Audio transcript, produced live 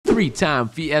3-time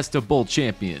Fiesta Bowl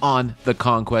champion on the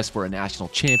conquest for a national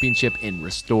championship and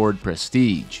restored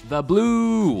prestige. The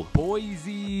Blue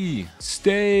Boise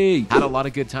State had a lot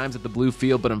of good times at the Blue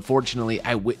Field, but unfortunately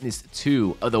I witnessed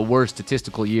two of the worst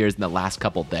statistical years in the last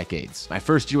couple decades. My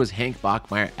first year was Hank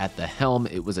Bachmeier at the helm.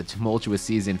 It was a tumultuous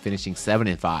season, finishing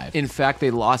 7-5. In fact, they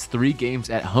lost 3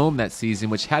 games at home that season,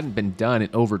 which hadn't been done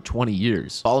in over 20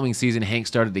 years. Following season, Hank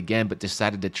started again, but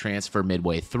decided to transfer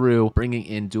midway through, bringing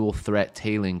in dual threat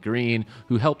Taylon Green,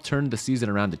 who helped turn the season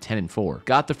around to 10-4.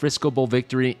 Got the Frisco Bowl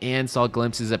victory and saw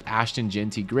glimpses of Ashton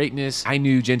Jeanty greatness. I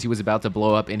knew Jeanty was about to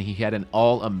blow up, and he had an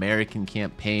all-American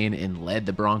campaign and led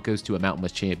the Broncos to a Mountain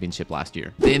West championship last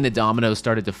year. Then the dominoes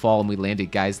started to fall, and we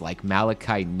landed guys like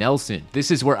Malachi Nelson.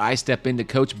 This is where I step in to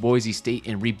coach Boise State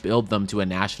and rebuild them to a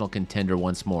national contender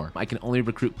once more. I can only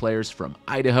recruit players from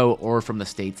Idaho or from the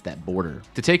states that border.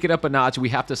 To take it up a notch, we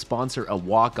have to sponsor a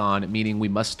walk-on, meaning we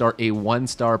must start a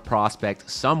 1-star prospect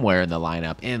somewhere in the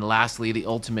lineup. And lastly, the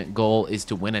ultimate goal is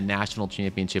to win a national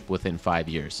championship within 5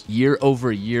 years. Year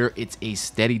over year, it's a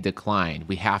steady decline.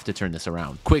 We have to turn this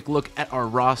around. Quick look at our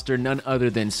roster, none other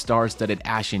than star-studded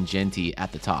Ashton Jeanty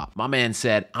at the top. My man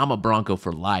said, I'm a Bronco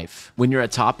for life. When you're a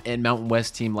top-end Mountain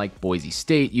West team like Boise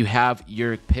State, you have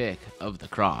your pick of the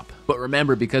crop. But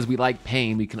remember, because we like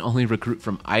pain, we can only recruit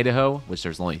from Idaho, which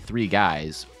there's only 3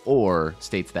 guys, or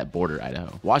states that border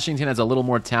Idaho. Washington has a little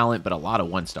more talent, but a lot of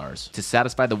 1-stars. To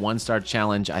satisfy the 1-star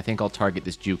challenge, I think I'll target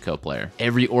this JUCO player.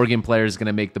 Every Oregon player is going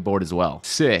to make the board as well.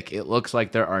 Sick. It looks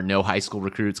like there are no high school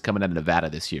recruits coming out of Nevada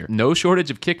this year. No shortage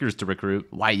of kickers to recruit.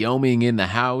 Wyoming in the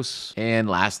house. And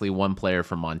lastly, 1 player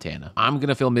from Montana. I'm going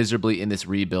to fail miserably in this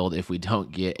rebuild if we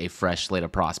don't get a fresh slate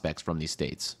of prospects from these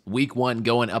states. Week 1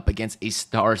 going up against a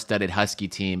star-studded Husky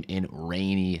team in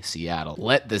rainy Seattle.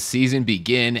 Let the season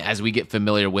begin as we get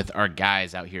familiar with our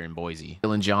guys out here in Boise.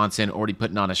 Dylan Johnson already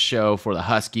putting on a show for the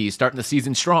Huskies, starting the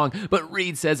season strong, but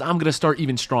Reed says, I'm going to start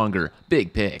even stronger.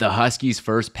 Big pick. The Huskies'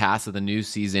 first pass of the new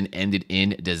season ended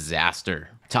in disaster.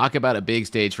 Talk about a big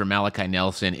stage for Malachi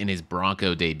Nelson in his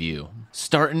Bronco debut.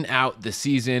 Starting out the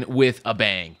season with a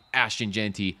bang. Ashton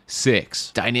Jeanty,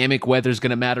 6. Dynamic weather's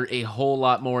going to matter a whole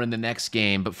lot more in the next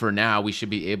game, but for now, we should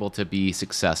be able to be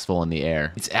successful in the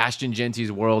air. It's Ashton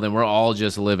Jeanty's world, and we're all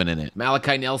just living in it.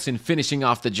 Malachi Nelson finishing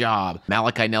off the job.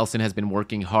 Malachi Nelson has been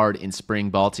working hard in spring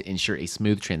ball to ensure a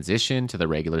smooth transition to the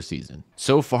regular season.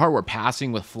 So far, we're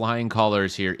passing with flying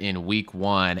colors here in week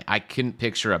 1. I couldn't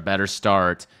picture a better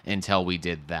start until we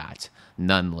did that.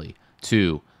 Nunley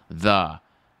to the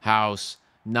house.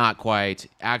 Not quite.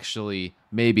 Actually,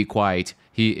 maybe quite.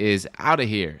 He is out of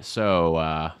here.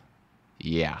 So,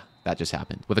 yeah, that just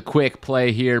happened. With a quick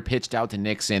play here, pitched out to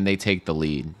Nixon, they take the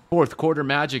lead. Fourth quarter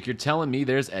magic. You're telling me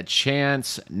there's a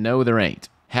chance? No, there ain't.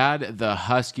 Had the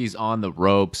Huskies on the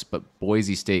ropes, but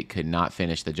Boise State could not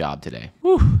finish the job today.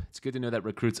 Whew. It's good to know that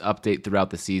recruits update throughout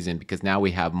the season because now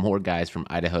we have more guys from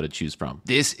Idaho to choose from.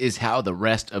 This is how the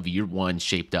rest of year 1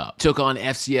 shaped up. Took on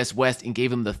FCS West and gave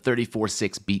them the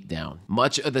 34-6 beatdown.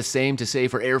 Much of the same to say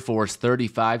for Air Force,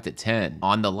 35-10.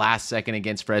 On the last second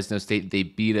against Fresno State, they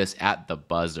beat us at the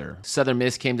buzzer. Southern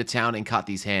Miss came to town and caught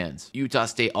these hands. Utah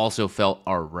State also felt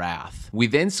our wrath. We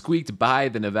then squeaked by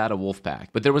the Nevada Wolfpack,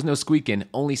 but there was no squeaking,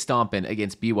 only stomping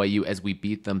against BYU as we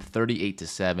beat them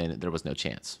 38-7. There was no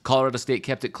chance. Colorado State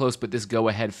kept it close, but this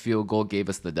go-ahead field goal gave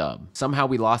us the dub. Somehow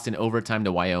we lost in overtime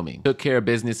to Wyoming. Took care of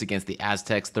business against the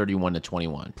Aztecs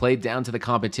 31-21. Played down to the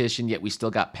competition, yet we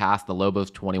still got past the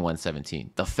Lobos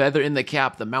 21-17. The feather in the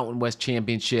cap, the Mountain West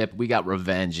Championship, we got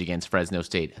revenge against Fresno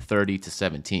State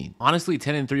 30-17. Honestly,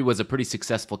 10-3 was a pretty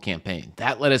successful campaign.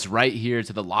 That led us right here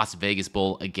to the Las Vegas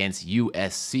Bowl against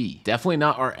USC. Definitely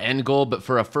not our end goal, but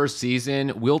for a first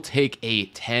season, we'll take a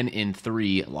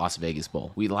 10-3 Las Vegas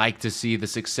Bowl. We like to see the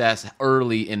success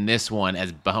early in this one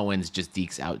as Bowens just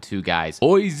dekes out 2 guys.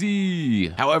 Boise!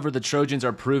 However, the Trojans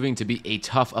are proving to be a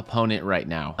tough opponent right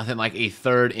now. Nothing like a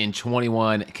 3rd and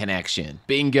 21 connection.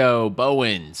 Bingo,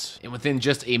 Bowens. And within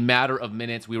just a matter of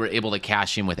minutes, we were able to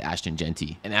cash in with Ashton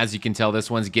Jeanty. And as you can tell, this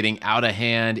one's getting out of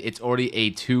hand. It's already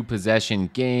a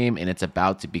 2-possession game, and it's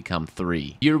about to become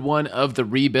 3. Year 1 of the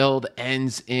rebuild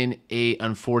ends in a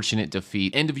unfortunate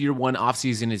defeat. End of year 1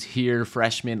 offseason is here.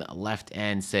 Freshman left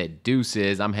end said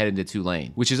deuces. I'm headed to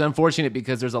Tulane, which is unfortunate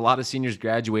because there's a lot of seniors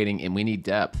graduating and we need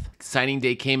depth. Signing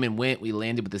day came and went. We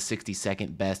landed with the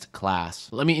 62nd best class.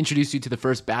 Let me introduce you to the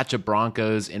first batch of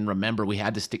Broncos, and remember, we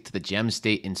had to stick to the Gem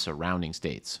State and surrounding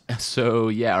states. So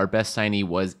yeah, our best signee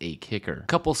was a kicker.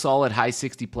 Couple solid high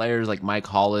 60 players like Mike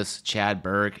Hollis, Chad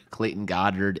Burke, Clayton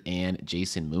Goddard, and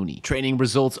Jason Mooney. Training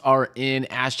results are in.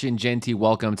 Ashton Jeanty,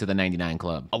 welcome to the 99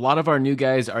 Club. A lot of our new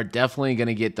guys are definitely going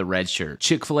to get the red shirt.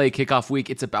 Chick-fil-A kickoff week,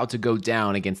 it's about to go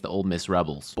down against the Ole Miss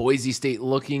Rebels. Boise State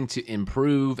looking to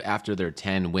improve after their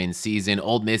 10-win season.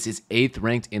 Ole Miss is 8th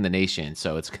ranked in the nation,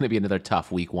 so it's going to be another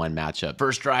tough week 1 matchup.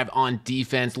 First drive on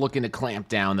defense, looking to clamp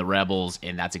down the Rebels,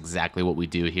 and that's exactly what we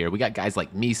do here. We got guys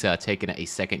like Misa taking a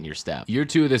second-year step. Year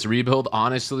 2 of this rebuild,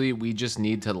 honestly, we just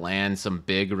need to land some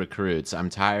big recruits. I'm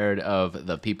tired of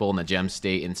the people in the Gem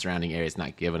State and surrounding areas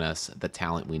not giving us the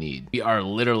talent we need. We are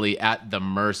literally at the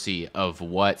mercy of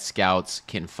what scouts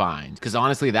can find, because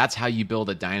honestly, that's how you build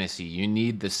a dynasty. You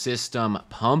need the system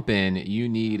pumping. You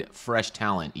need fresh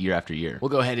talent year after year. We'll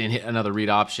go ahead and hit another read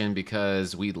option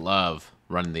because we love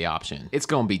running the option. It's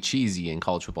going to be cheesy in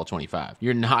College Football 25.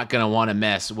 You're not going to want to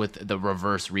mess with the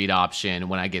reverse read option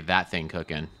when I get that thing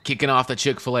cooking. Kicking off the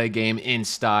Chick-fil-A game in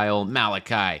style,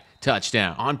 Malachi.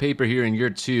 Touchdown. On paper here in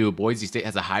year 2, Boise State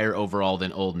has a higher overall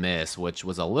than Ole Miss, which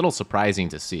was a little surprising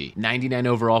to see. 99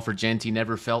 overall for Genty,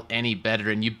 never felt any better,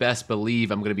 and you best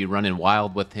believe I'm going to be running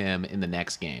wild with him in the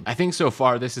next game. I think so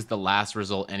far this is the last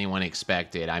result anyone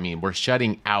expected. I mean, we're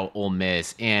shutting out Ole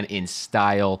Miss, and in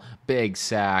style, big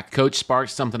sack. Coach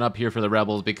sparked something up here for the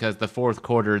Rebels because the 4th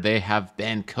quarter, they have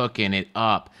been cooking it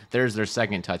up. There's their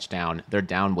 2nd touchdown. They're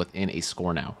down within a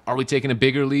score now. Are we taking a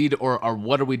bigger lead, or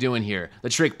what are we doing here? The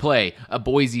trick play, a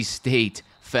Boise State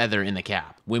feather in the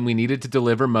cap. When we needed to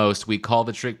deliver most, we call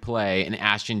the trick play, and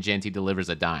Ashton Genty delivers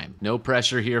a dime. No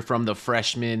pressure here from the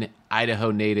freshman,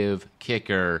 Idaho native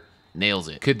kicker. Nails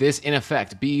it. Could this, in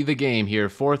effect, be the game here?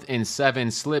 4th and 7,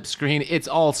 slip screen. It's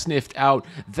all sniffed out.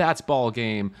 That's ball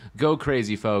game. Go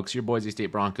crazy, folks. Your Boise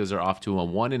State Broncos are off to a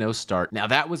 1-0 start. Now,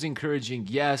 that was encouraging,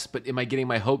 yes, but am I getting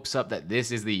my hopes up that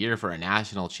this is the year for a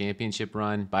national championship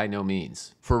run? By no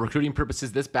means. For recruiting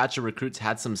purposes, this batch of recruits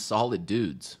had some solid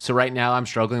dudes. So right now, I'm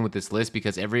struggling with this list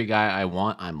because every guy I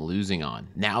want, I'm losing on.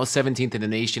 Now, 17th in the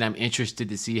nation, I'm interested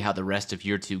to see how the rest of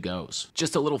year 2 goes.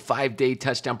 Just a little 5-day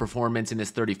touchdown performance in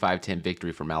this 35-10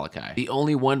 victory for Malachi. The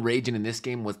only one raging in this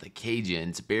game was the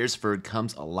Cajuns. Beresford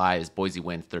comes alive as Boise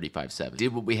wins 35-7.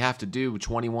 Did what we have to do,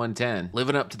 21-10.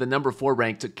 Living up to the number 4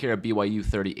 rank, took care of BYU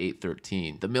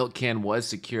 38-13. The milk can was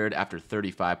secured after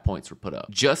 35 points were put up.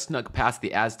 Just snuck past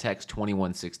the Aztecs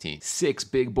 21-16. 6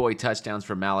 big boy touchdowns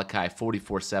for Malachi,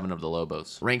 44-7 of the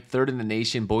Lobos. Ranked 3rd in the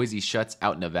nation, Boise shuts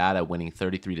out Nevada, winning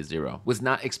 33-0. Was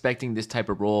not expecting this type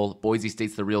of role. Boise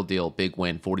State's the real deal. Big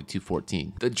win,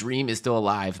 42-14. The dream is still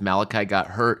alive. Malachi got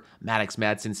hurt. Maddox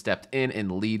Madsen stepped in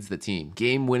and leads the team.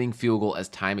 Game-winning field goal as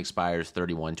time expires,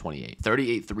 31-28.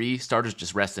 38-3, starters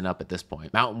just resting up at this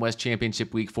point. Mountain West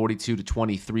Championship Week,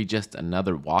 42-23, just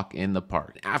another walk in the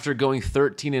park. After going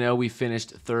 13-0, we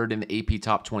finished 3rd in the AP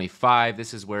Top 25.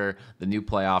 This is where the new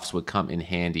playoffs would come in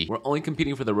handy. We're only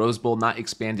competing for the Rose Bowl, not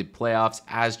expanded playoffs,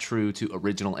 as true to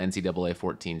original NCAA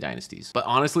 14 dynasties. But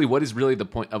honestly, what is really the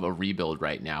point of a rebuild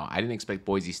right now? I didn't expect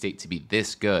Boise State to be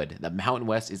this good. The Mountain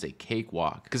West is a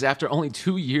cakewalk, because after only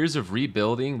 2 years of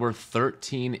rebuilding, we're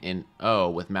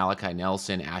 13-0 with Malachi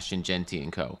Nelson, Ashton Genty,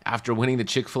 and co. After winning the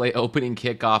Chick-fil-A opening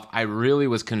kickoff, I really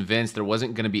was convinced there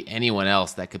wasn't going to be anyone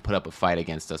else that could put up a fight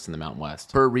against us in the Mountain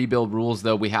West. Per rebuild rules,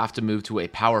 though, we have to move to a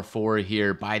Power 4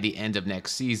 here by the end of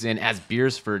next season, as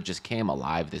Beresford just came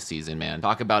alive this season, man.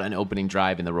 Talk about an opening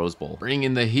drive in the Rose Bowl. Bring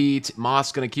in the heat.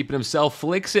 Moss going to keep it himself,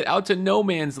 flicks it out to no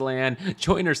man's land.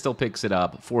 Joyner still picks it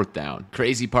up. 4th down.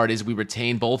 Crazy part is we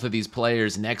retain both of these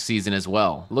players next season as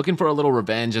well. Looking for a little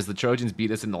revenge as the Trojans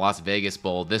beat us in the Las Vegas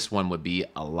Bowl. This one would be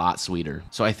a lot sweeter.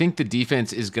 So I think the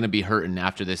defense is going to be hurting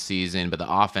after this season, but the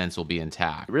offense will be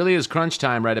intact. It really is crunch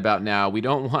time right about now. We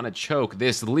don't want to choke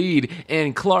this lead,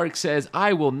 and Clark says,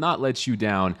 "I will not let you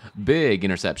down." Big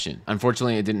interception.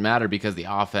 Unfortunately, it didn't matter because the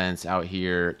offense out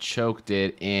here choked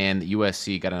it, and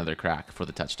USC got another crack for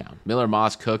the touchdown. Miller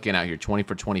Moss cooking out here, 20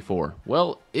 for 24.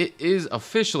 Well, it is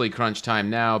officially crunch time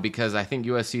now because I think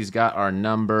USC's got our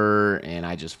number, and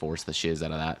I just forced the shiz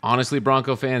out of that. Honestly,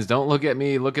 Bronco fans, don't look at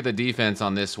me. Look at the defense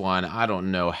on this one. I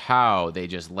don't know how they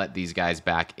just let these guys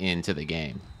back into the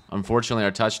game. Unfortunately,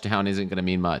 our touchdown isn't going to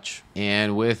mean much.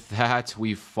 And with that,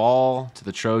 we fall to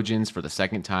the Trojans for the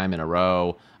 2nd time in a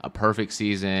row. A perfect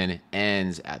season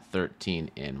ends at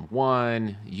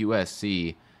 13-1.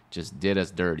 USC just did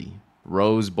us dirty.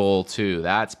 Rose Bowl 2,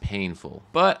 that's painful.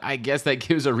 But I guess that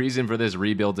gives a reason for this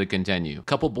rebuild to continue. A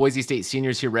couple Boise State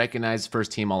seniors here recognized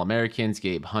first-team All-Americans,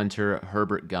 Gabe Hunter,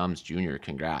 Herbert Gums Jr.,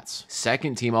 congrats.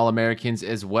 Second-team All-Americans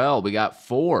as well, we got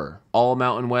 4. All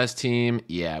Mountain West team,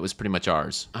 yeah, it was pretty much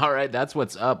ours. All right, that's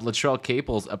what's up. Latrell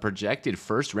Caples, a projected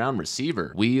first-round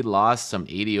receiver. We lost some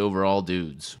 80 overall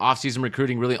dudes. Offseason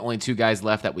recruiting, really only 2 guys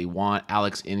left that we want.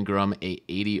 Alex Ingram, a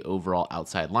 80 overall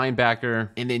outside linebacker.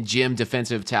 And then Jim,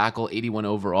 defensive tackle, 81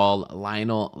 overall,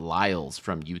 Lionel Lyles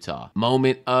from Utah.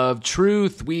 Moment of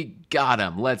truth. We got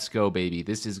him. Let's go, baby.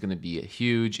 This is going to be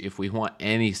huge if we want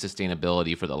any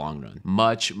sustainability for the long run.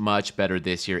 Much, much better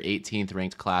this year. 18th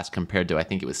ranked class compared to, I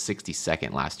think it was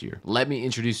 62nd last year. Let me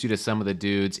introduce you to some of the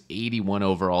dudes. 81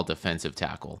 overall defensive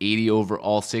tackle, 80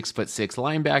 overall 6'6"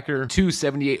 linebacker,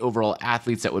 278 overall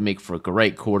athletes that would make for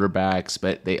great quarterbacks,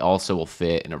 but they also will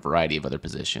fit in a variety of other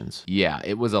positions. Yeah,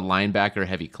 it was a linebacker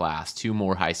heavy class. 2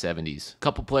 more high 70s.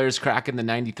 Couple players cracking the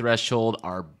 90 threshold.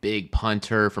 Our big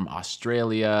punter from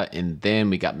Australia, and then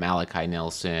we got Malachi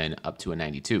Nelson up to a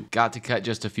 92. Got to cut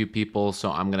just a few people,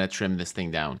 so I'm gonna trim this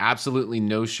thing down. Absolutely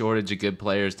no shortage of good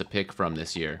players to pick from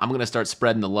this year. I'm gonna start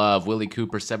spreading the love. Willie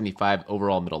Cooper, 75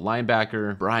 overall middle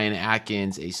linebacker. Brian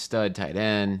Atkins, a stud tight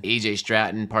end. AJ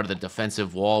Stratton, part of the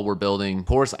defensive wall we're building. Of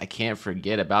course, I can't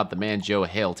forget about the man Joe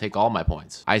Hale. Take all my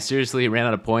points. I seriously ran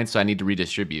out of points, so I need to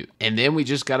redistribute. And then we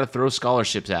just gotta throw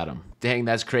scholarships at him. Dang,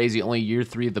 that's crazy. Only year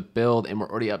 3 of the build, and we're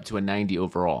already up to a 90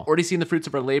 overall. Already seen the fruits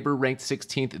of our labor, ranked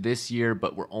 16th this year,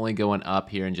 but we're only going up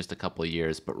here in just a couple of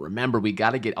years. But remember, we got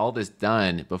to get all this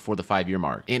done before the 5-year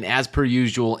mark. And as per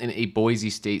usual, in a Boise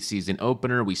State season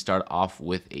opener, we start off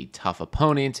with a tough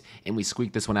opponent, and we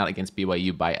squeak this one out against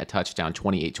BYU by a touchdown,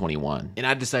 28-21. And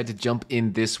I decided to jump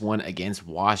in this one against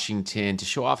Washington to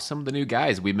show off some of the new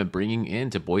guys we've been bringing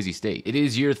into Boise State. It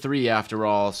is year 3 after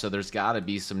all, so there's got to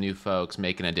be some new folks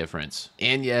making a difference.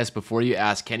 And yes, before you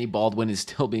ask, Kenny Baldwin is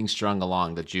still being strung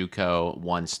along, the JUCO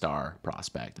 1-star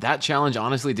prospect. That challenge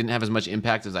honestly didn't have as much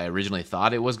impact as I originally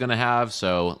thought it was going to have,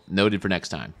 so noted for next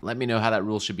time. Let me know how that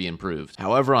rule should be improved.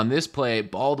 However, on this play,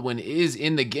 Baldwin is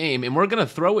in the game, and we're going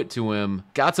to throw it to him.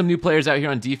 Got some new players out here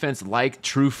on defense, like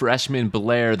true freshman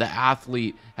Blair. The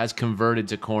athlete has converted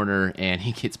to corner, and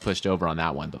he gets pushed over on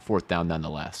that one, but 4th down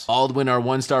nonetheless. Baldwin, our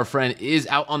 1-star friend, is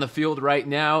out on the field right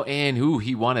now, and ooh,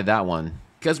 he wanted that one.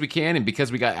 Because we can, and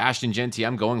because we got Ashton Genty,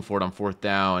 I'm going for it on 4th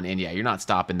down. And yeah, you're not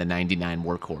stopping the 99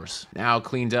 workhorse. Now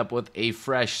cleaned up with a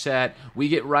fresh set. We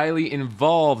get Riley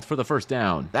involved for the 1st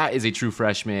down. That is a true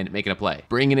freshman making a play.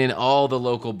 Bringing in all the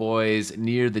local boys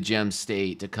near the Gem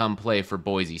State to come play for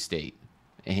Boise State.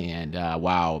 And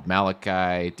wow,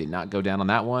 Malachi did not go down on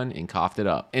that one and coughed it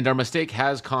up. And our mistake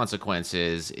has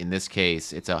consequences. In this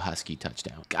case, it's a Husky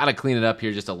touchdown. Gotta clean it up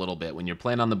here just a little bit. When you're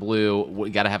playing on the blue, we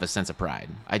gotta have a sense of pride.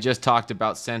 I just talked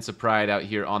about sense of pride out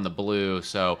here on the blue,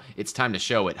 so it's time to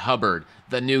show it. Hubbard,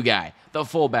 the new guy, the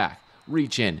fullback,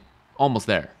 reach in. Almost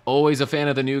there. Always a fan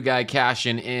of the new guy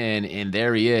cashing in, and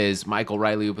there he is, Michael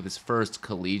Riley with his first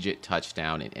collegiate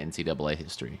touchdown in NCAA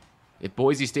history. If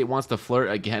Boise State wants to flirt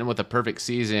again with a perfect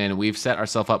season, we've set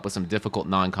ourselves up with some difficult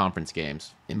non-conference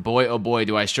games. And boy, oh boy,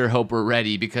 do I sure hope we're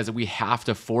ready, because we have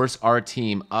to force our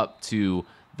team up to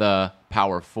the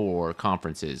Power 4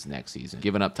 conferences next season.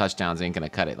 Giving up touchdowns ain't gonna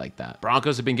cut it like that.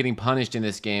 Broncos have been getting punished in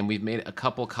this game. We've made a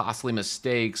couple costly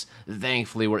mistakes.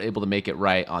 Thankfully, we're able to make it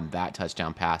right on that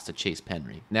touchdown pass to Chase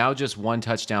Penry. Now just 1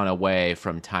 touchdown away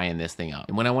from tying this thing up.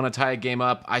 And when I want to tie a game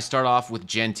up, I start off with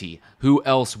Genty. Who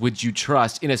else would you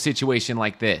trust in a situation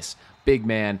like this? Big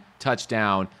man,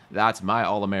 touchdown. That's my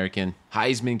All-American.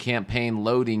 Heisman campaign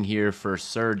loading here for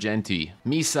Sir Genty.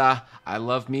 Misa, I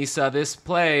love Misa this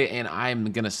play, and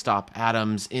I'm going to stop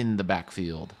Adams in the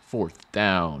backfield. 4th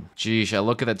down. Geesh, I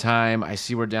look at the time. I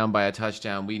see we're down by a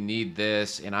touchdown. We need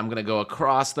this, and I'm going to go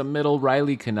across the middle.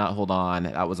 Riley cannot hold on.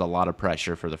 That was a lot of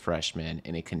pressure for the freshman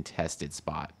in a contested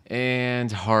spot.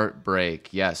 And heartbreak.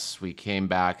 Yes, we came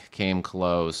back, came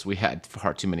close. We had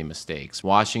far too many mistakes.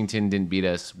 Washington didn't beat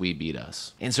us. We beat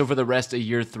us. And so for the rest of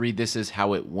year 3, this is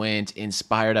how it went.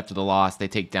 Inspired after the loss, they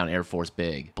take down Air Force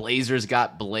big. Blazers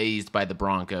got blazed by the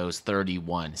Broncos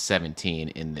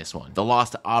 31-17 in this one. The loss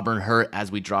to Auburn hurt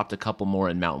as we dropped a couple more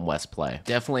in Mountain West play.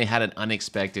 Definitely had an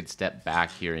unexpected step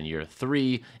back here in year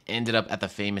 3. Ended up at the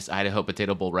famous Idaho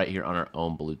Potato Bowl right here on our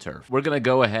own blue turf. We're going to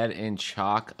go ahead and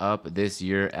chalk up this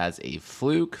year as a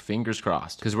fluke, fingers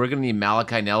crossed, because we're going to need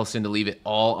Malachi Nelson to leave it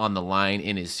all on the line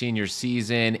in his senior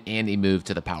season and a move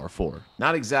to the Power 4.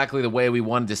 Not exactly the way we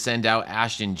wanted to send out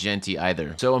Ashton Genty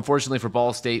either. So unfortunately for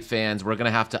Ball State fans, we're going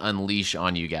to have to unleash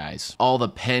on you guys all the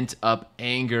pent up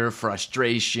anger,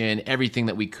 frustration, everything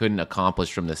that we couldn't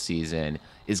accomplish from this season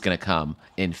is going to come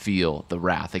and feel the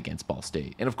wrath against Ball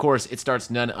State. And of course, it starts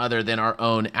none other than our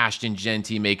own Ashton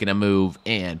Jeanty making a move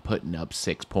and putting up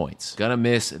 6 points. Gonna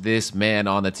miss this man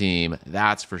on the team,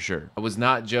 that's for sure. I was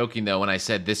not joking though when I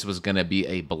said this was gonna be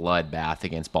a bloodbath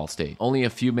against Ball State. Only a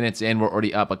few minutes in, we're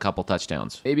already up a couple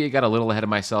touchdowns. Maybe I got a little ahead of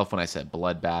myself when I said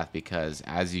bloodbath because,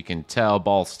 as you can tell,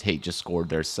 Ball State just scored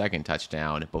their second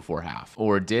touchdown before half.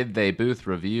 Or did they? Booth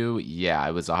review? Yeah,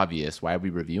 it was obvious. Why are we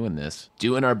reviewing this?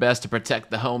 Doing our best to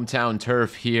protect the hometown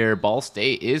turf here. Ball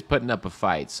State is putting up a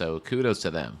fight, so kudos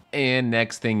to them. And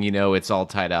next thing you know, it's all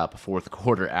tied up, fourth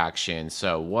quarter action.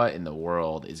 So what in the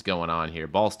world is going on here?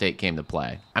 Ball State came to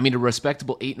play. I mean, a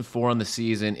respectable 8-4 on the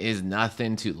season is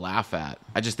nothing to laugh at.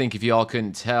 I just think if y'all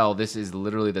couldn't tell, this is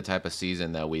literally the type of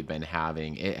season that we've been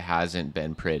having. It hasn't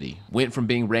been pretty. Went from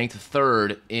being ranked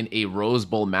third in a Rose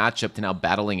Bowl matchup to now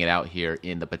battling it out here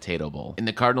in the Potato Bowl. And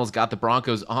the Cardinals got the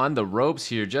Broncos on the ropes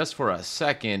here just for a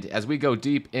second. As we go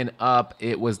deep and up,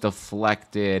 it was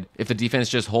deflected. If the defense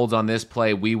just holds on this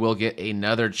play, we will get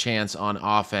another chance on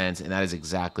offense, and that is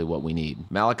exactly what we need.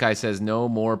 Malachi says no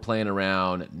more playing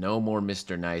around, no more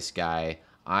Mr. Nice Guy.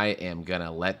 I am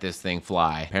gonna let this thing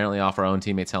fly. Apparently off our own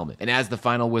teammate's helmet. And as the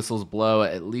final whistles blow,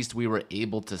 at least we were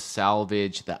able to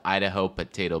salvage the Idaho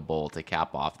Potato Bowl to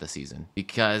cap off the season.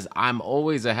 Because I'm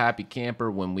always a happy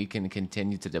camper when we can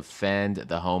continue to defend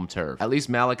the home turf. At least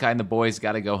Malachi and the boys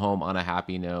got to go home on a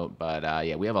happy note. But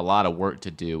yeah, we have a lot of work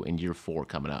to do in year 4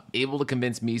 coming up. Able to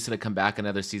convince Misa to come back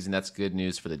another season. That's good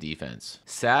news for the defense.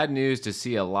 Sad news to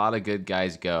see a lot of good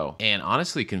guys go. And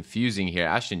honestly confusing here.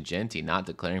 Ashton Jeanty not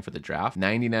declaring for the draft.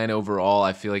 99 overall,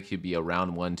 I feel like he'd be a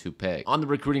round 1-2 pick. On the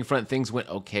recruiting front, things went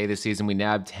okay this season. We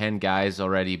nabbed 10 guys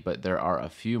already, but there are a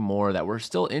few more that we're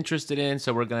still interested in,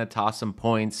 so we're going to toss some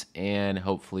points and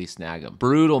hopefully snag them.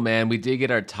 Brutal, man. We did get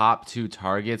our top 2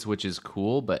 targets, which is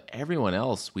cool, but everyone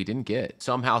else we didn't get.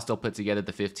 Somehow still put together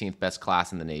the 15th best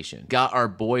class in the nation. Got our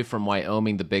boy from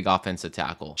Wyoming, the big offensive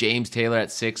tackle. James Taylor at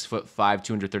 6'5",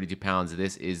 232 pounds.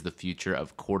 This is the future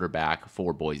of quarterback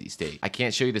for Boise State. I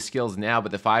can't show you the skills now,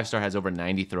 but the 5-star has over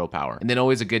 90 throw power. And then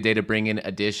always a good day to bring in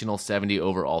additional 70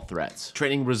 overall threats.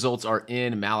 Training results are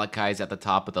in. Malachi's at the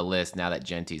top of the list now that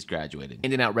Jeanty's graduated.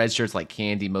 In and out red shirts like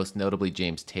candy, most notably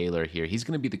James Taylor here. He's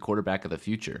going to be the quarterback of the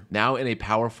future. Now in a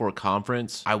Power 4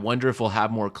 conference, I wonder if we'll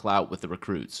have more clout with the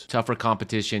recruits. Tougher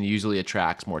competition usually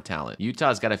attracts more talent.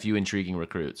 Utah's got a few intriguing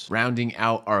recruits. Rounding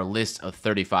out our list of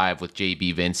 35 with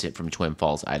JB Vincent from Twin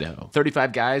Falls, Idaho.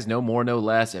 35 guys, no more, no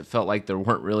less. It felt like there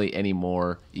weren't really any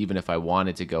more, even if I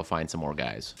wanted to go find some more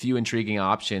guys. Few intriguing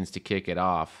options to kick it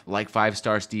off. Like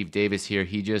 5-star Steve Davis here,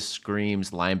 he just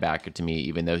screams linebacker to me,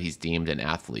 even though he's deemed an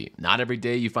athlete. Not every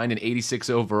day you find an 86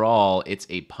 overall. It's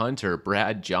a punter,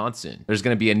 Brad Johnson. There's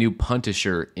going to be a new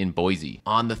puntisher in Boise.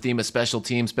 On the theme of special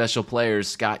teams, special players,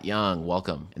 Scott Young,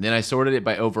 welcome. And then I sorted it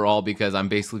by overall because I'm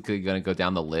basically going to go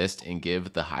down the list and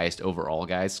give the highest overall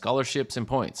guys scholarships and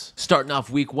points. Starting off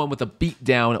week 1 with a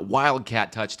beatdown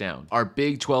Wildcat touchdown. Our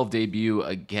Big 12 debut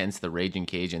against the Raging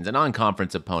Cajuns, an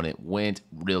on-conference opponent, went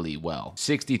really well.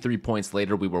 63 points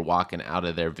later, we were walking out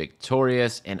of there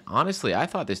victorious, and honestly, I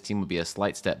thought this team would be a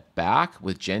slight step back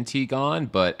with Jeanty gone,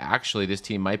 but actually this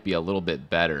team might be a little bit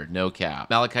better, no cap.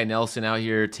 Malachi Nelson out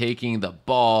here taking the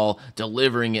ball,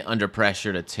 delivering it under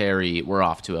pressure to Terry. We're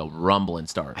off to a rumbling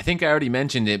start. I think I already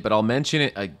mentioned it, but I'll mention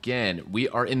it again. We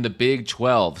are in the Big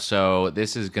 12, so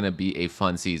this is going to be a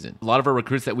fun season. A lot of our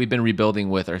recruits that we've been rebuilding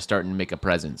with are starting to make a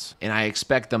presence, and I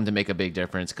expect them to make a big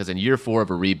difference because in year 4 of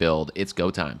a rebuild, it's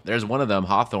go time. There's one of them,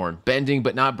 Hawthorne. Bending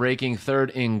but not breaking,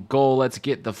 3rd and goal. Let's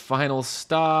get the final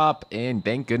stop, and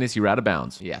thank goodness you were out of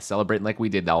bounds. Yeah, celebrating like we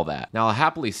did all that. Now, I'll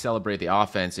happily celebrate the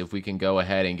offense if we can go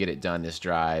ahead and get it done this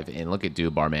drive, and look at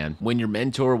Dubar, man. When your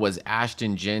mentor was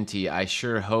Ashton Jeanty, I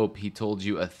sure hope he told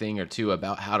you a thing or two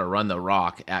about how to run the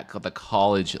rock at the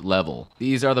college level.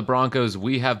 These are the Broncos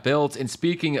we have built, and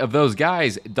speaking of those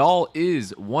guys, Dahl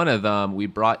is one of them we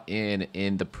brought in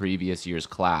the previous year's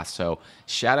class, so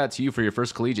shout out to you for your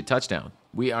first collegiate touchdown.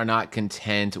 We are not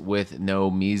content with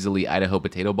no measly Idaho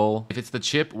Potato Bowl. If it's the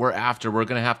chip we're after, we're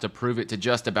going to have to prove it to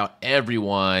just about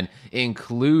everyone,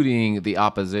 including the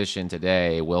opposition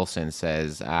today. Wilson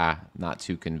says, not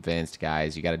too convinced,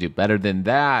 guys. You got to do better than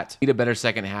that. Need a better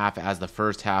second half as the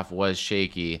first half was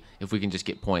shaky. If we can just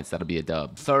get points, that'll be a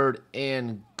dub. 3rd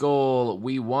and goal.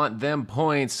 We want them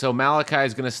points, so Malachi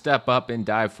is going to step up and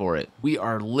dive for it. We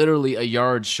are literally a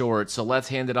yard short, so let's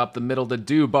hand it up the middle to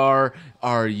Dubar.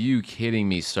 Are you kidding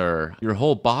me, sir? Your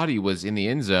whole body was in the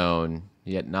end zone,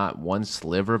 yet not one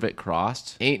sliver of it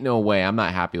crossed? Ain't no way. I'm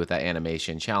not happy with that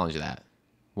animation. Challenge that.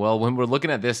 Well, when we're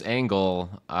looking at this angle,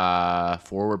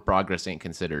 forward progress ain't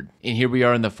considered. And here we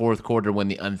are in the fourth quarter when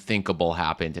the unthinkable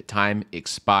happened. Time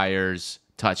expires.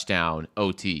 Touchdown,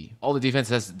 OT. All the defense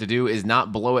has to do is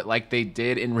not blow it like they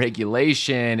did in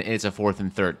regulation. It's a 4th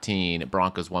and 13.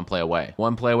 Broncos one play away.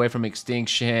 One play away from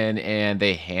extinction, and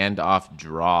they hand off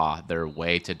draw their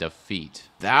way to defeat.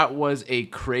 That was a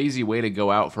crazy way to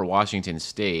go out for Washington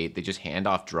State. They just hand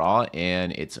off draw,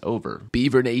 and it's over.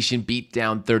 Beaver Nation beat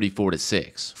down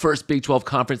 34-6. First Big 12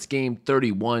 conference game,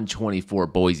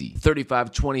 31-24 Boise.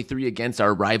 35-23 against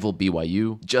our rival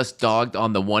BYU. Just dogged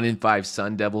on the 1-5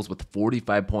 Sun Devils with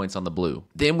 45 points on the blue.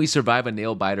 Then we survive a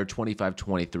nail-biter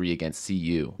 25-23 against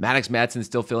CU. Maddox Madsen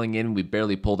still filling in. We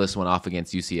barely pulled this one off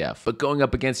against UCF. But going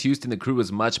up against Houston, the crew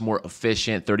was much more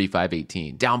efficient,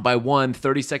 35-18. Down by 1,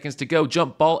 30 seconds to go.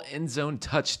 Jump ball, end zone,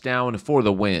 touchdown for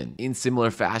the win. In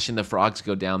similar fashion, the Frogs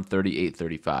go down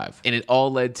 38-35. And it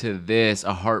all led to this,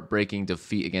 a heartbreaking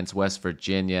defeat against West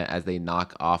Virginia as they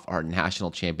knock off our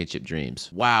national championship dreams.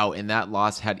 Wow, and that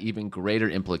loss had even greater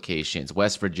implications.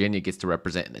 West Virginia gets to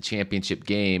represent in the championship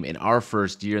game, and our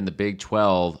first year in the Big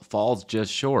 12 falls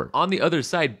just short. On the other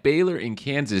side, Baylor and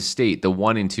Kansas State, the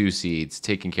 1 and 2 seeds,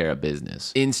 taking care of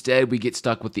business. Instead, we get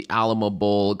stuck with the Alamo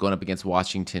Bowl going up against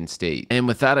Washington State. And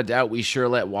without a doubt, we sure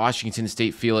let Washington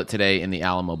State feel it today in the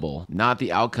Alamo Bowl. Not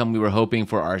the outcome we were hoping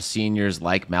for our seniors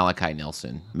like Malachi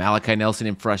Nelson. Malachi Nelson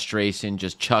in frustration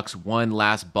just chucks one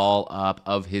last ball up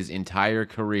of his entire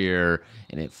career,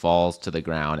 and it falls to the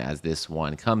ground as this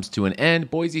one comes to an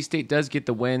end. Boise State does get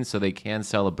the win, so they can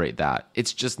celebrate that.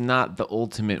 It's just not the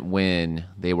ultimate win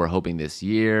they were hoping this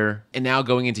year. And now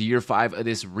going into year 5 of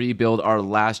this rebuild, our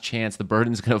last chance, the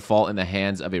burden's going to fall in the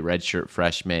hands of a redshirt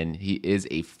freshman. He is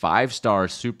a 5-star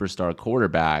superstar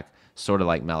quarterback, sort of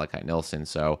like Malachi Nelson,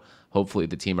 so hopefully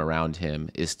the team around him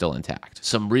is still intact.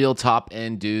 Some real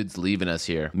top-end dudes leaving us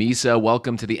here. Misa,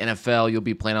 welcome to the NFL. You'll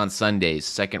be playing on Sundays,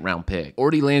 2nd-round pick.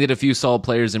 Already landed a few solid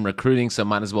players in recruiting, so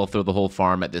might as well throw the whole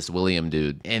farm at this William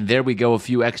dude. And there we go, a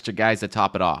few extra guys to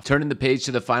top it off. Turning the page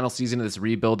to the final season of this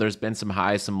rebuild, there's been some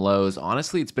highs, some lows.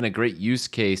 Honestly, it's been a great use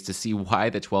case to see why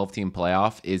the 12-team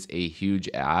playoff is a huge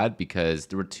add, because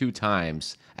there were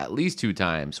at least two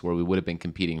times, where we would have been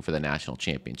competing for the national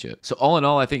championship. So all in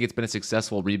all, I think it's been a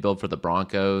successful rebuild for the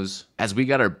Broncos, as we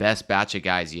got our best batch of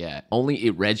guys yet. Only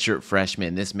a redshirt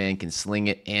freshman, this man can sling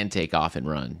it and take off and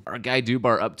run. Our guy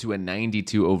Dubar up to a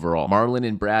 92 overall. Marlon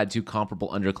and Brad, 2 comparable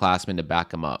underclassmen to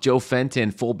back him up. Joe Fenton,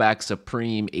 fullback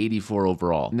supreme, 84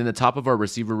 overall. And then the top of our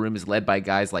receiver room is led by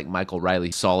guys like Michael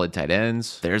Riley, solid tight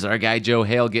ends. There's our guy Joe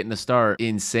Hale getting a start.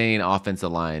 Insane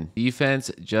offensive line. Defense,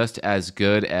 just as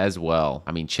good as well.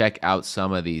 I mean, check out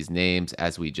some of these names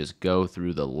as we just go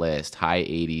through the list. High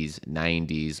 80s,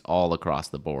 90s, all across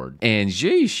the board. And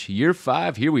sheesh, year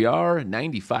 5, here we are,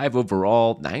 95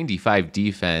 overall, 95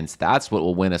 defense. That's what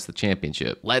will win us the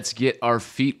championship. Let's get our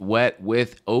feet wet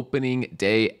with opening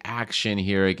day action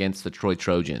here against the Troy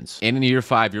Trojans. And in year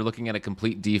 5, you're looking at a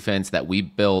complete defense that we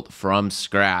built from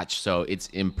scratch, so it's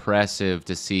impressive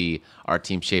to see our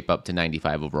team shape up to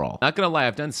 95 overall. Not gonna lie,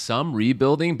 I've done some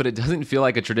rebuilding, but it doesn't feel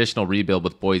like a traditional rebuild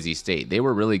with Boise State. They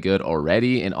were really good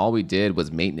already, and all we did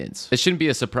was maintenance. This shouldn't be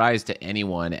a surprise to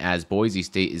anyone, as Boise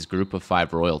State is group of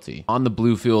 5 royalty. On the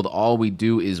blue field, all we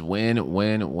do is win,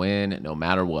 win, win, no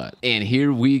matter what. And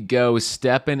here we go,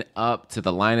 stepping up to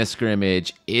the line of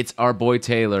scrimmage. It's our boy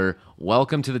Taylor.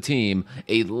 Welcome to the team,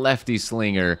 a lefty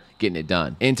slinger getting it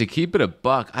done. And to keep it a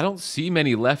buck, I don't see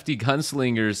many lefty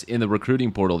gunslingers in the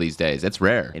recruiting portal these days. That's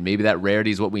rare. And maybe that rarity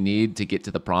is what we need to get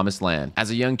to the promised land. As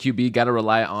a young QB, got to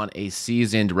rely on a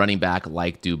seasoned running back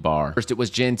like Dubar. First it was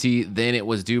Genty, then it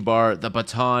was Dubar. The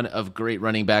baton of great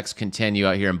running backs continue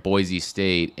out here in Boise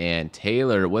State, and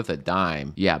Taylor with a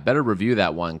dime. Yeah, better review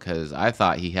that one, because I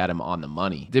thought he had him on the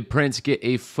money. Did Prince get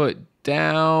a foot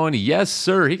down? Yes,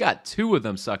 sir. He got 2 of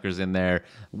them suckers in there.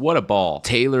 What a ball.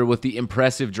 Taylor with the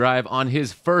impressive drive on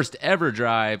his first ever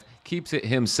drive. Keeps it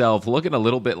himself, looking a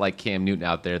little bit like Cam Newton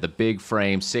out there. The big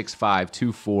frame, 6'5",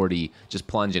 240, just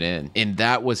plunging in. And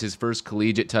that was his first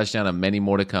collegiate touchdown, and many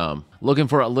more to come. Looking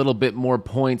for a little bit more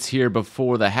points here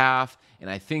before the half,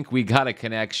 and I think we got a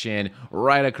connection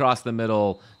right across the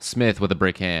middle. Smith with the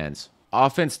brick hands.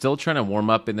 Offense still trying to warm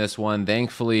up in this one.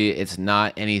 Thankfully, it's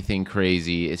not anything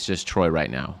crazy. It's just Troy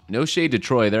right now. No shade to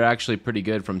Troy. They're actually pretty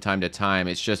good from time to time.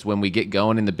 It's just when we get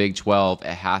going in the Big 12,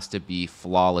 it has to be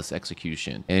flawless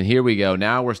execution. And here we go.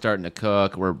 Now we're starting to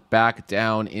cook. We're back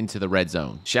down into the red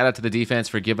zone. Shout out to the defense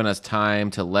for giving us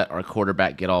time to let our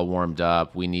quarterback get all warmed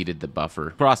up. We needed the buffer.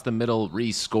 Across the middle,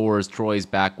 Reese scores. Troy's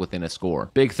back within a score.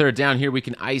 Big third down here. We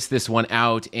can ice this one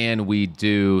out, and we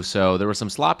do. So there were some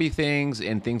sloppy things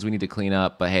and things we need to clean clean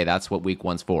up, but hey, that's what week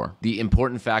 1's for. The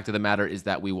important fact of the matter is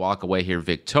that we walk away here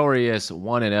victorious,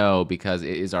 1-0, because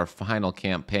it is our final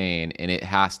campaign and it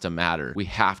has to matter. We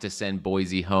have to send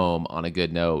Boise home on a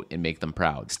good note and make them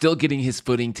proud. Still getting his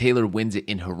footing, Taylor wins it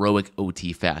in heroic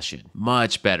OT fashion.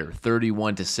 Much better,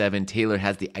 31-7. Taylor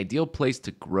has the ideal place to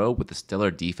grow with a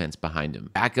stellar defense behind him.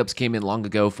 Backups came in long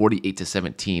ago,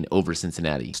 48-17 over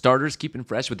Cincinnati. Starters keeping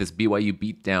fresh with this BYU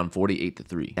beatdown,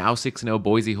 48-3. Now 6-0,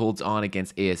 Boise holds on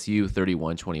against ASU,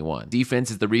 31-21.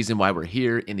 Defense is the reason why we're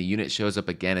here, and the unit shows up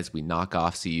again as we knock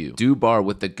off CU. Dubar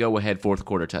with the go-ahead fourth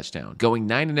quarter touchdown. Going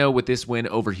 9-0 with this win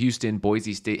over Houston,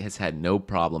 Boise State has had no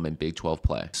problem in Big 12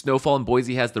 play. Snowfall in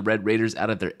Boise has the Red Raiders out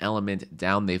of their element.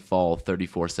 Down they fall,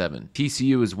 34-7.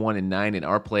 TCU is 1-9, and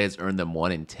our play has earned them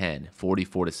 1-10,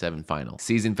 44-7 final.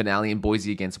 Season finale in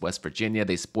Boise against West Virginia.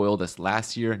 They spoiled us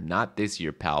last year, not this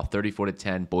year, pal.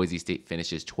 34-10. Boise State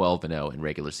finishes 12-0 in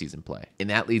regular season play. And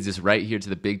that leads us right here to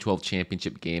the Big 12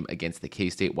 championship game against the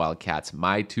K-State Wildcats,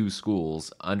 my two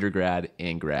schools, undergrad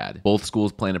and grad. Both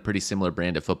schools playing a pretty similar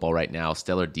brand of football right now,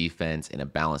 stellar defense and a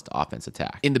balanced offense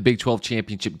attack. In the Big 12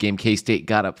 championship game, K-State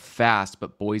got up fast,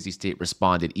 but Boise State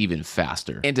responded even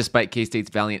faster. And despite K-State's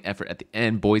valiant effort at the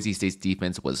end, Boise State's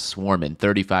defense was swarming,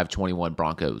 35-21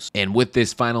 Broncos. And with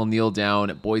this final kneel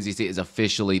down, Boise State is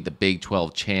officially the Big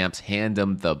 12 champs. Hand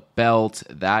them the belt.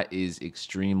 That is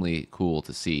extremely cool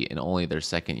to see in only their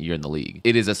second year in the league.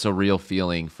 It is a surreal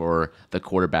feeling for the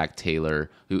quarterback Taylor,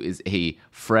 who is a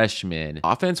freshman.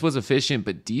 Offense was efficient,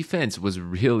 but defense was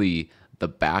really the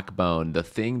backbone, the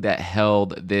thing that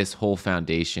held this whole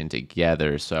foundation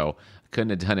together. So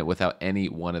couldn't have done it without any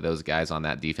one of those guys on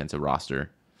that defensive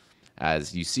roster.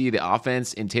 As you see the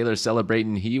offense and Taylor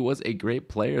celebrating, he was a great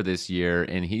player this year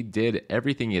and he did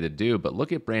everything he had to do. But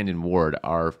look at Brandon Ward,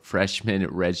 our freshman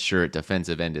redshirt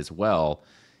defensive end as well,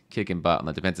 kicking butt on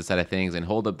the defensive side of things. And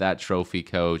hold up that trophy,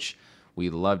 coach. We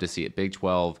love to see it. Big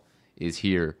 12 is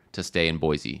here to stay in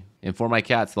Boise. And for my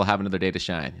Cats, they'll have another day to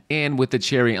shine. And with the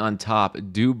cherry on top,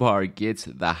 Dubar gets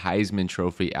the Heisman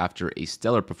Trophy after a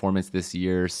stellar performance this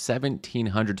year.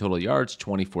 1,700 total yards,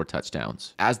 24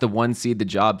 touchdowns. As the 1 seed, the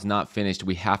job's not finished.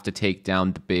 We have to take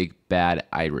down the big bad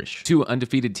Irish. 2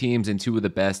 undefeated teams and 2 of the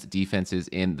best defenses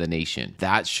in the nation.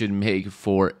 That should make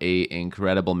for an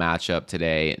incredible matchup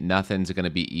today. Nothing's going to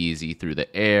be easy through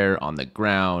the air, on the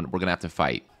ground. We're going to have to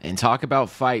fight. And talk about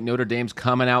fight, Notre Dame's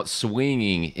coming out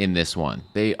swinging in this one.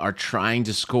 They are trying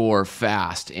to score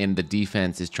fast, and the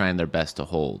defense is trying their best to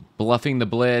hold. Bluffing the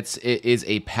blitz, it is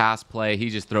a pass play. He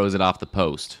just throws it off the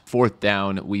post. 4th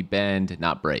down, we bend,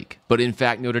 not break. But in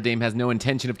fact, Notre Dame has no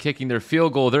intention of kicking their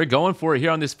field goal. They're going for it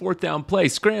here on this 4th down play,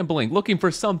 scrambling, looking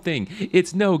for something.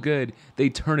 It's no good. They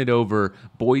turn it over.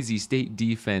 Boise State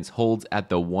defense holds at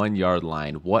the 1-yard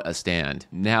line. What a stand.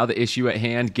 Now the issue at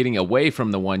hand, getting away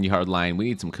from the 1-yard line. We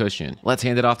need some cushion. Let's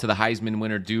hand it off to the Heisman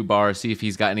winner, Dubar, see if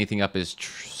he's got anything up his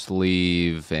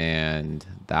sleeve, and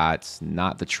that's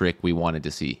not the trick we wanted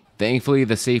to see. Thankfully,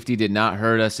 the safety did not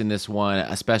hurt us in this one.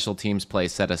 A special teams play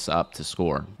set us up to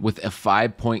score. With a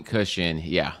 5-point cushion,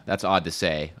 yeah, that's odd to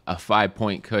say. A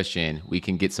 5-point cushion, we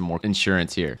can get some more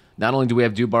insurance here. Not only do we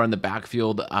have Dubar in the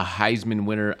backfield, a Heisman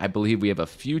winner, I believe we have a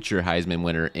future Heisman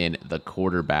winner in the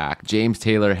quarterback. James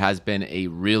Taylor has been a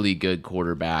really good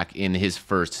quarterback in his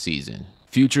first season.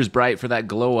 Future's bright for that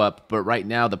glow up, but right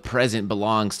now the present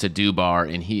belongs to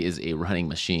Dubar, and he is a running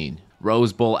machine.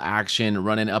 Rose Bowl action,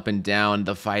 running up and down,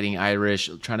 the Fighting Irish,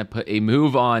 trying to put a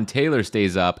move on. Taylor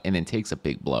stays up and then takes a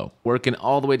big blow. Working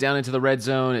all the way down into the red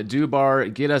zone.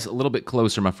 Dubar, get us a little bit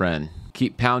closer, my friend.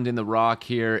 Keep pounding the rock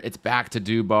here. It's back to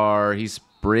Dubar. He's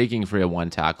breaking free of 1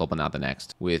 tackle, but not the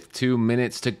next. With 2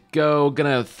 minutes to go,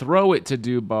 gonna throw it to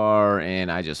Dubar,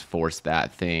 and I just forced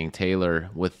that thing.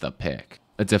 Taylor with the pick.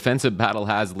 A defensive battle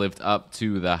has lived up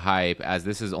to the hype, as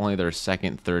this is only their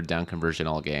 2nd 3rd down conversion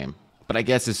all game. But I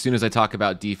guess as soon as I talk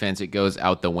about defense, it goes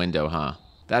out the window, huh?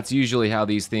 That's usually how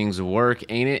these things work,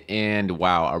 ain't it? And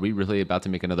wow, are we really about to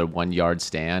make another 1-yard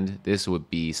stand? This would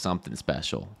be something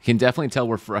special. You can definitely tell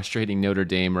we're frustrating Notre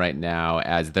Dame right now,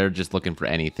 as they're just looking for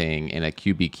anything, and a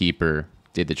QB keeper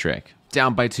did the trick.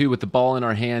 Down by 2 with the ball in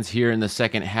our hands here in the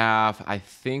second half. I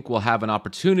think we'll have an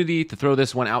opportunity to throw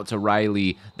this one out to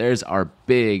Riley. There's our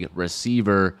big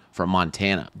receiver from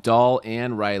Montana. Dahl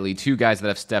and Riley, 2 guys that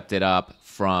have stepped it up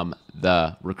from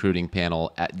the recruiting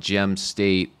panel at Gem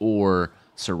State or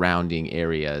surrounding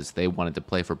areas. They wanted to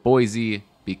play for Boise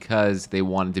because they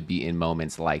wanted to be in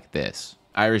moments like this.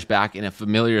 Irish back in a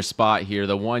familiar spot here,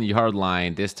 the 1 yard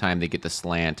line. This time they get the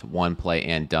slant, one play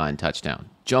and done, touchdown.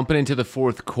 Jumping into the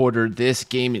fourth quarter, this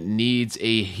game needs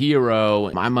a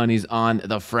hero. My money's on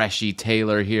the freshie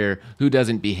Taylor here, who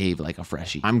doesn't behave like a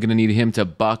freshie. I'm going to need him to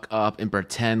buck up and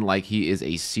pretend like he is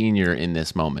a senior in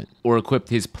this moment, or equip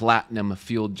his platinum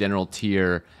field general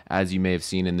tier, as you may have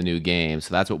seen in the new game.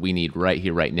 So that's what we need right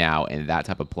here, right now, and that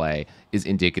type of play is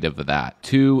indicative of that.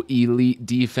 Two elite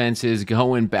defenses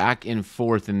going back and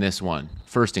forth in this one.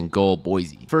 First and goal,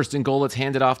 Boise. First and goal, let's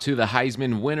hand it off to the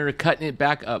Heisman winner, cutting it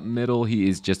back up middle. He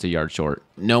is just a yard short.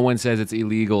 No one says it's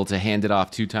illegal to hand it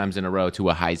off 2 times in a row to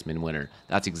a Heisman winner.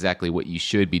 That's exactly what you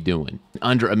should be doing.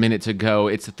 Under a minute to go,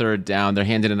 it's a third down. They're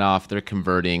handing it off. They're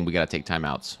converting. We got to take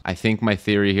timeouts. I think my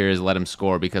theory here is let him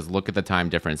score, because look at the time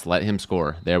difference. Let him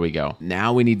score. There we go.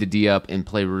 Now we need to D up and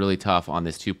play really tough on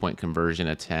this 2-point conversion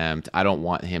attempt. I don't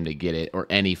want him to get it or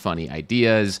any funny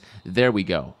ideas. There we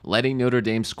go. Letting Notre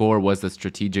Dame score was the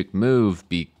strategic move,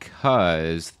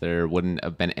 because there wouldn't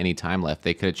have been any time left.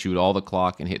 They could have chewed all the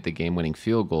clock and hit the game-winning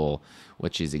field goal,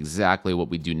 which is exactly what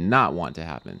we do not want to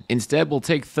happen. Instead, we'll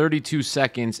take 32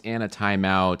 seconds and a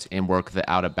timeout and work the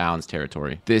out-of-bounds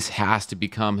territory. This has to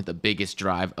become the biggest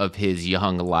drive of his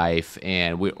young life,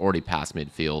 and we're already past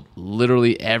midfield.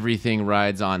 Literally everything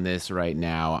rides on this right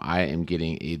now. I am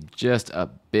getting just a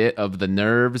bit of the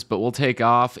nerves, but we'll take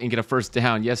off and get a first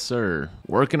down. Yes, sir.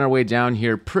 Working our way down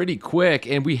here pretty quick,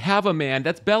 and we have a man.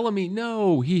 That's Bellamy.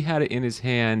 No, he had it in his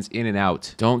hands, in and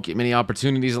out. Don't get many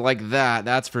opportunities like that,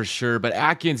 that's for sure, but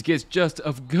Atkins gets just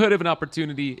as good of an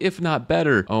opportunity, if not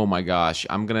better. Oh my gosh,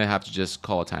 I'm gonna have to just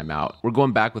call a timeout. We're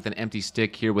going back with an empty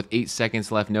stick here with 8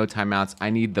 seconds left, no timeouts. I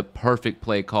need the perfect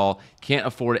play call. Can't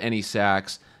afford any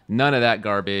sacks, none of that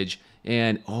garbage.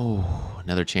 And, oh,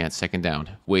 another chance, second down.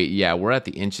 Wait, yeah, we're at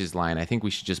the inches line. I think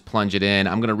we should just plunge it in.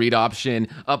 I'm going to read option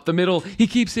up the middle. He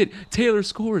keeps it. Taylor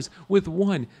scores with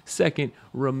 1 second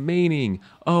remaining.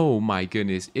 Oh, my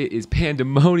goodness. It is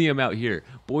pandemonium out here.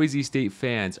 Boise State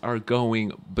fans are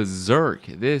going berserk.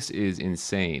 This is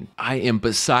insane. I am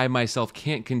beside myself.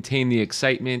 Can't contain the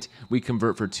excitement. We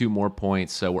convert for 2 more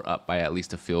points, so we're up by at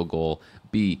least a field goal.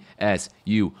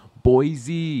 BSU,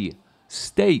 Boise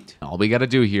State. All we got to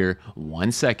do here,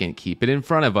 1 second, keep it in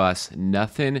front of us,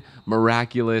 nothing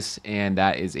miraculous, and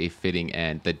that is a fitting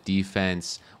end. The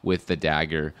defense with the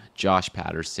dagger, Josh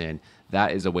Patterson,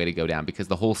 that is a way to go down, because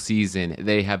the whole season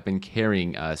they have been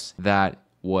carrying us. That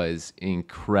was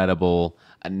incredible.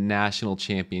 A national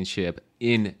championship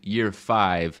in year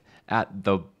 5 at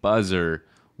the buzzer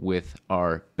with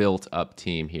our built-up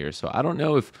team here. So I don't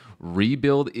know if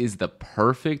rebuild is the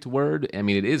perfect word. I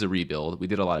mean, it is a rebuild. We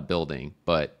did a lot of building,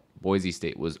 but Boise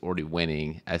State was already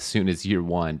winning as soon as year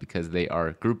 1, because they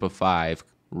are group of 5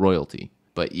 royalty.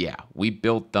 But yeah, we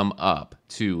built them up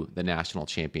to the national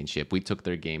championship. We took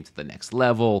their game to the next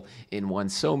level and won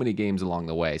so many games along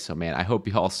the way. So man, I hope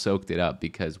you all soaked it up,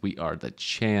 because we are the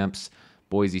champs.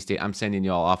 Boise State, I'm sending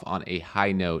y'all off on a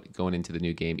high note going into the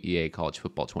new game, EA College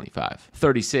Football 25.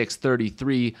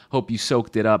 36-33. Hope you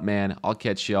soaked it up, man. I'll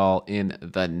catch y'all in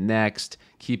the next.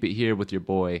 Keep it here with your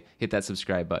boy. Hit that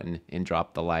subscribe button and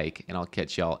drop the like, and I'll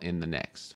catch y'all in the next.